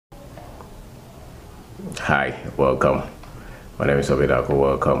Hi, welcome. My name is Kwabena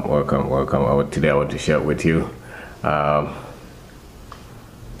Darko. Welcome. Today I want to share with you um,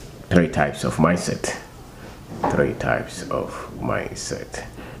 three types of mindset. Three types of mindset.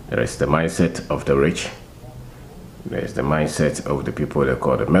 There is the mindset of the rich. There's the mindset of the people they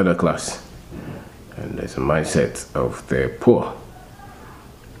call the middle class, and there's the mindset of the poor.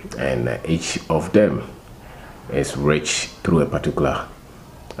 And each of them is rich through a particular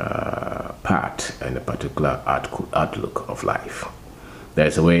part and a particular outlook of life.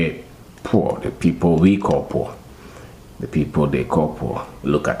 There's a way poor, the people we call poor, the people they call poor,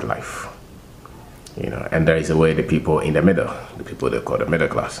 look at life. And there is a way the people in the middle, the people they call the middle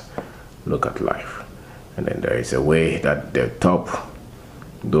class, look at life. And then there is a way that the top,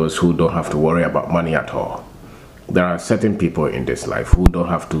 those who don't have to worry about money at all. There are certain people in this life who don't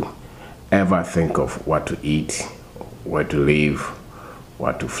have to ever think of what to eat, where to live,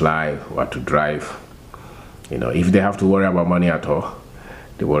 what to fly, what to drive. If they have to worry about money at all,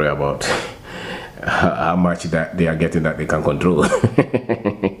 they worry about how much that they are getting that they can control.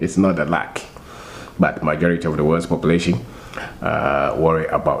 It's not a lack, but majority of the world's population worry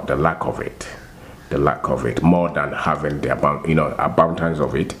about the lack of it, more than having the abundance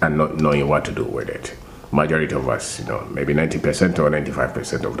of it and not knowing what to do with it. Majority of us, maybe 90% or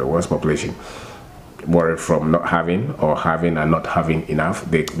 95% of the world's population worry from not having or having and not having enough.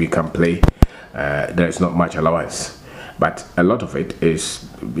 We can play. There is not much allowance, but a lot of it is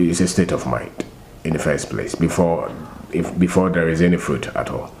a state of mind in the first place before there is any fruit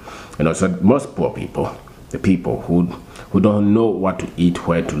at all. So most poor people, the people who don't know what to eat,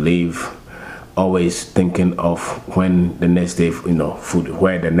 where to live, always thinking of when the next day, food,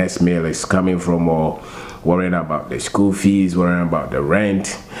 where the next meal is coming from, or worrying about the school fees, worrying about the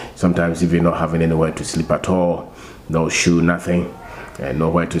rent, sometimes even not having anywhere to sleep at all, no shoe, nothing, and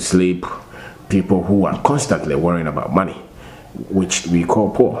nowhere to sleep. People who are constantly worrying about money, which we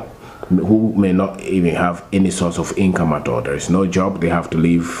call poor, who may not even have any source of income at all. There is no job, they have to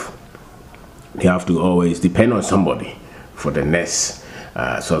live, they have to always depend on somebody for the next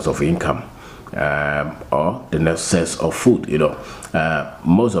source of income. Or the next source of food.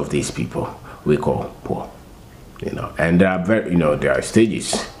 Most of these people we call poor. And there are there are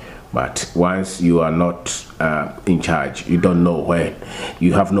stages, but once you are not in charge, you don't know when.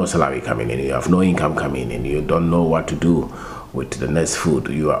 You have no salary coming in, you have no income coming in, you don't know what to do with the next food.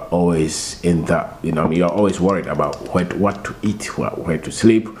 You are always in that. You are always worried about what to eat, where to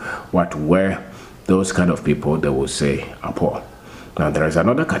sleep, what to wear. Those kind of people, they will say, are poor. Now there is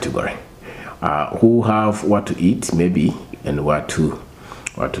another category. Who have what to eat, maybe, and where to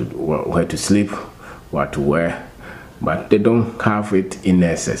sleep, what to wear, but they don't have it in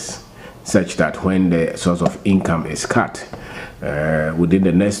excess, such that when the source of income is cut within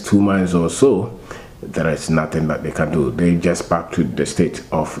the next 2 months or so, there is nothing that they can do. They just back to the state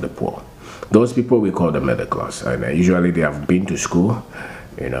of the poor. Those people we call the middle class, and usually they have been to school.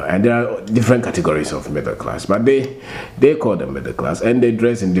 And there are different categories of middle class, but they call them middle class, and they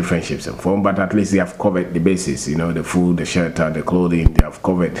dress in different shapes and form, but at least they have covered the basis, the food, the shelter, the clothing. They have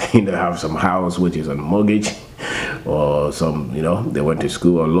covered. They have some house which is on mortgage, or some, they went to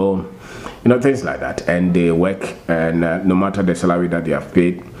school alone, things like that, and they work, and no matter the salary that they have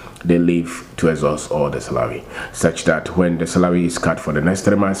paid, they live to exhaust all the salary, such that when the salary is cut for the next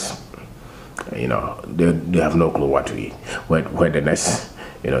 3 months, they have no clue what to eat, where the next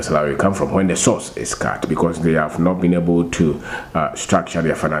salary come from, when the source is cut, because they have not been able to structure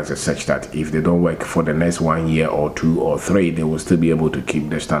their finances such that if they don't work for the next 1 year or 2 or 3, they will still be able to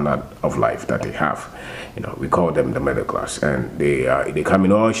keep the standard of life that they have. We call them the middle class, and they come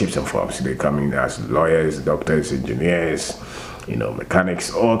in all shapes and forms. They come in as lawyers, doctors, engineers,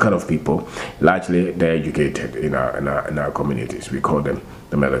 mechanics, all kind of people. Largely they're educated in our communities. We call them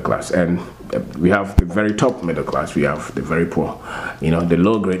the middle class. And we have the very top middle class, we have the very poor, the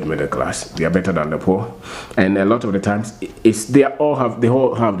low grade middle class. They are better than the poor, and a lot of the times they all have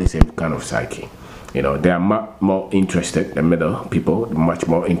the same kind of psyche. They are much more interested, the middle people, much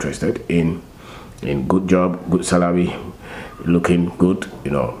more interested in good job, good salary, looking good.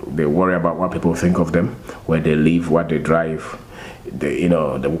 They worry about what people think of them, where they live, what they drive,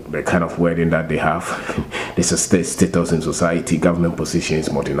 the kind of wedding that they have, the status in society, government positions,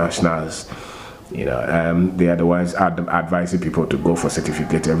 multinationals. They are the ones advising people to go for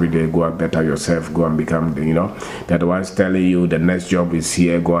certificate every day, go and better yourself, go and become, they're the ones telling you the next job is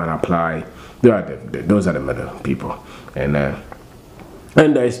here, go and apply. Those are the middle people. And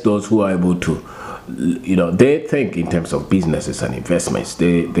there's those who are able to they think in terms of businesses and investments.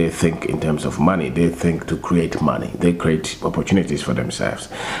 They think in terms of money. They think to create money. They create opportunities for themselves.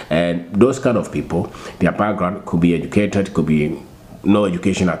 And those kind of people, their background could be educated, could be no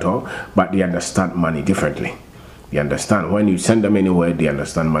education at all, but they understand money differently. They understand when you send them anywhere, they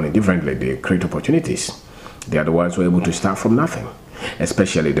understand money differently. They create opportunities. They are the ones who are able to start from nothing.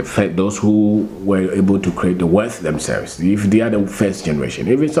 Especially those who were able to create the wealth themselves. If they are the first generation,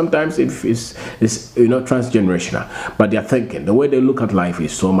 even sometimes it's transgenerational, but their thinking, the way they look at life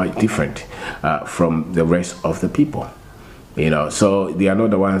is so much different from the rest of the people. So they are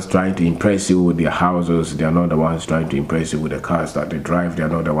not the ones trying to impress you with their houses. They are not the ones trying to impress you with the cars that they drive. They are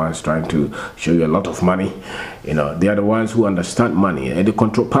not the ones trying to show you a lot of money. They are the ones who understand money and they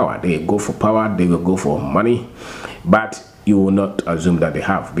control power. They go for power. They will go for money, but you will not assume that they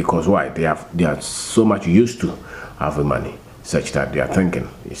have, because why? They are so much used to having money, such that their thinking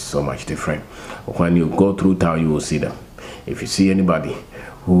is so much different. When you go through town, you will see them. If you see anybody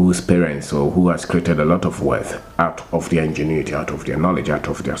whose parents or who has created a lot of wealth out of their ingenuity, out of their knowledge, out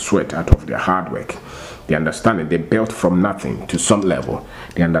of their sweat, out of their hard work, the understanding they built from nothing to some level,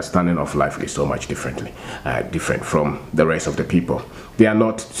 the understanding of life is so much different from the rest of the people. They are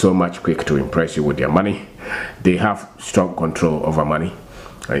not so much quick to impress you with their money. They have strong control over money.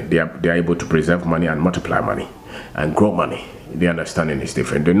 They are able to preserve money and multiply money and grow money. The understanding is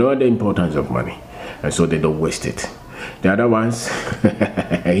different. They know the importance of money, and so they don't waste it. The other ones,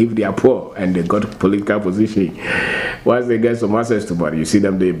 if they are poor and they got political position, once they get some access to money, you see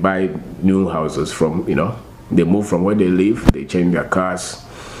them, they buy new houses from, they move from where they live, they change their cars,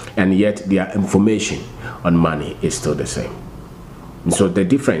 and yet their information on money is still the same. And so the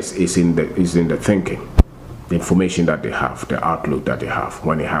difference is in the thinking, the information that they have, the outlook that they have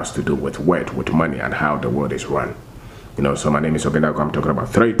when it has to do with wealth, with money, and how the world is run. So my name is Kwabena. I'm talking about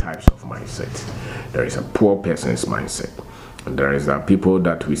 3 types of mindset. There is a poor person's mindset, and there is people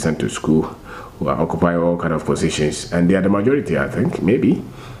that we send to school who are occupying all kind of positions, and they are the majority, I think, maybe,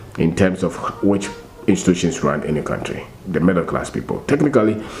 in terms of which institutions run any country. The middle class people,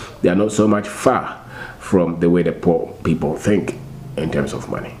 technically, they are not so much far from the way the poor people think in terms of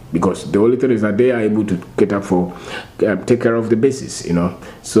money, because the only thing is that they are able to cater for, take care of the basis,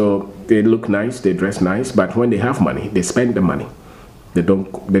 So they look nice, they dress nice, but when they have money, they spend the money. They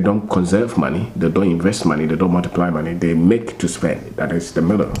don't conserve money, they don't invest money, they don't multiply money, they make to spend. That is the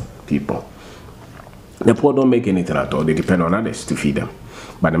middle people. The poor don't make anything at all, they depend on others to feed them.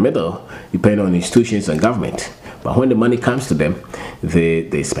 But the middle depend on institutions and government. But when the money comes to them,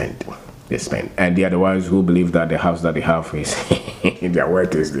 they spend. They spend. And they are the ones who believe that the house that they have is their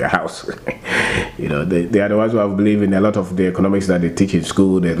wealth is their house. They are the ones who have believed in a lot of the economics that they teach in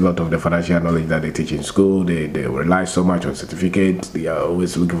school, a lot of the financial knowledge that they teach in school. They rely so much on certificates. They are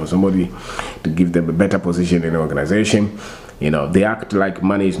always looking for somebody to give them a better position in the organization. They act like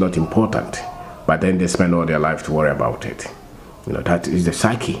money is not important, but then they spend all their life to worry about it. That is the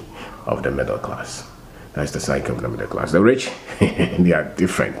psyche of the middle class. That's the psyche of the middle class. The rich, they are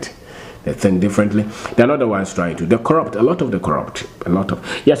different. They think differently. They're not the ones trying to. They're corrupt. A lot of the corrupt.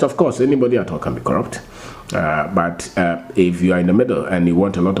 Yes, of course, anybody at all can be corrupt. But if you are in the middle and you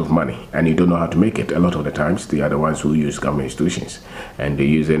want a lot of money and you don't know how to make it, a lot of the times they are the ones who use government institutions, and they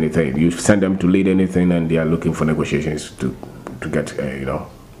use anything. You send them to lead anything, and they are looking for negotiations to get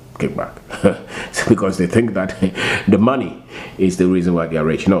kickback. Because they think that the money is the reason why they are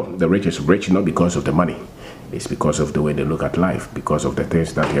rich. No, the rich is rich not because of the money. It's because of the way they look at life, because of the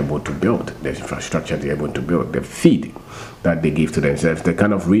things that they're able to build, the infrastructure they're able to build, the feed that they give to themselves, the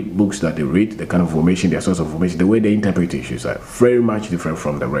kind of books that they read, the kind of information, their source of information, the way they interpret issues are very much different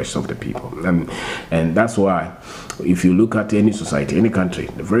from the rest of the people. And that's why, if you look at any society, any country,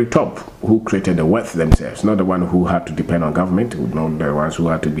 the very top who created the wealth themselves, not the one who had to depend on government, not the ones who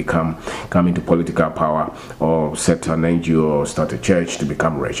had to come into political power or set an NGO or start a church to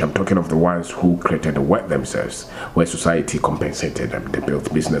become rich. I'm talking of the ones who created the wealth themselves, where society compensated them. They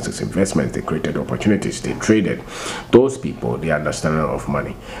built businesses, investments, they created opportunities, they traded. Those people, the understanding of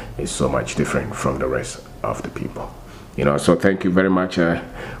money is so much different from the rest of the people. So thank you very much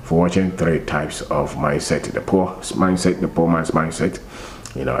for watching 3 types of mindset. The poor mindset, the poor man's mindset,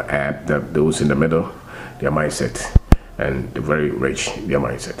 those in the middle, their mindset, and the very rich, their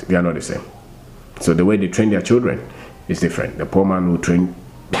mindset. They are not the same. So the way they train their children is different. The poor man will train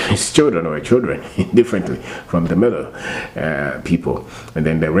his children or children differently from the middle people, and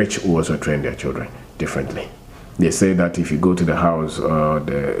then the rich will also train their children differently. They say that if you go to the house,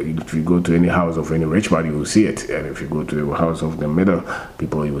 if you go to any house of any rich man, you will see it. And if you go to the house of the middle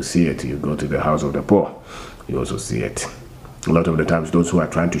people, you will see it. You go to the house of the poor, you also see it. A lot of the times, those who are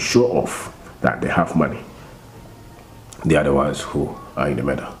trying to show off that they have money. They are the ones who are in the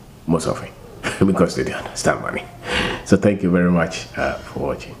middle, most often, because they don't understand money. So thank you very much for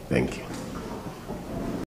watching. Thank you.